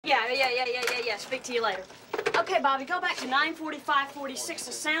Yeah. Speak to you later. Okay, Bobby, go back to 9:45:46.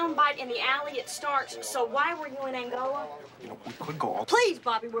 The sound bite in the alley, it starts. So why were you in Angola? You know, we could go all... Please,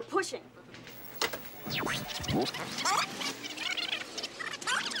 Bobby, we're pushing.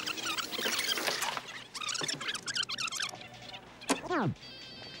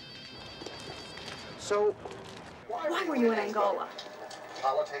 So, why were you in Angola?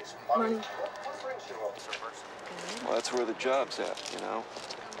 Politics, Money. Well, that's where the job's at, you know?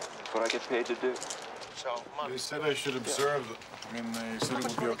 That's what I get paid to do. So, They said I should observe it. I mean, they said it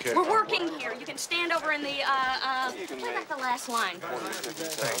would be okay. We're working here. You can stand over in the, play back the last line.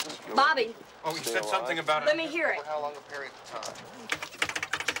 Bobby. Oh, you said something about it. Let me hear it. For how long a period of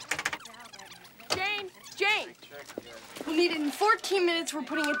time? Jane. We'll need it in 14 minutes. We're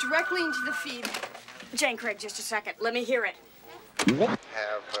putting it directly into the feed. Jane, Craig, just a second. Let me hear it.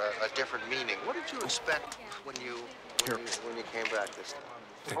 Have a different meaning. What did you expect when you came back this time?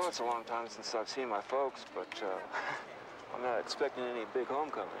 Well, it's a long time since I've seen my folks, but I'm not expecting any big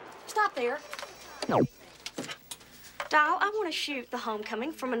homecoming. Stop there. No. Dial, I want to shoot The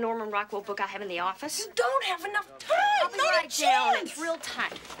Homecoming from a Norman Rockwell book I have in the office. You don't have enough time. I'll be right down. It's real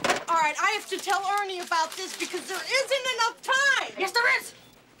tight. All right, I have to tell Ernie about this because there isn't enough time. Yes, there is.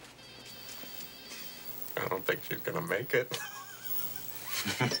 I don't think she's gonna make it.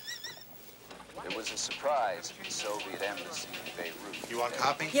 There was a surprise at the Soviet embassy in Beirut. You want a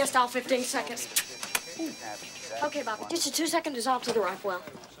copy? Yes, Dial, 15 seconds. Okay, Bobby, just a 2-second dissolve to the Rockwell.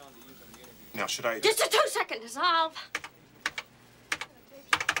 Now, should I... Just a 2-second dissolve.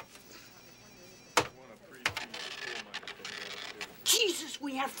 Jesus,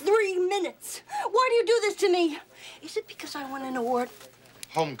 we have 3 minutes. Why do you do this to me? Is it because I won an award?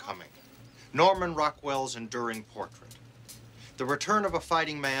 Homecoming. Norman Rockwell's enduring portrait. The return of a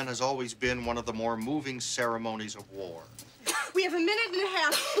fighting man has always been one of the more moving ceremonies of war. We have a minute and a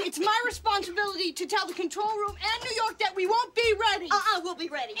half. It's my responsibility to tell the control room and New York that we won't be ready. We'll be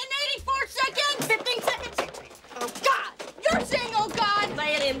ready. In 84 seconds. 15 seconds. Oh, God. You're saying, oh, God.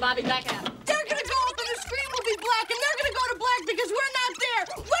 Lay it in, Bobby. Back out. They're going to go up and the screen will be black, and they're going to go to black because we're not there.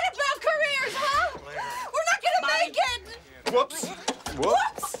 What about careers, huh? We're not going to make it. Whoops.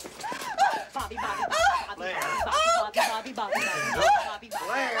 Whoops. Bobby. You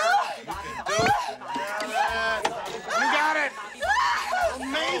got it.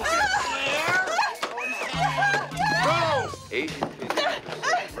 Amazing, Claire. Go. Asian people,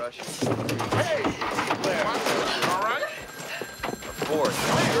 Russian. Hey, Claire. All right? Of course.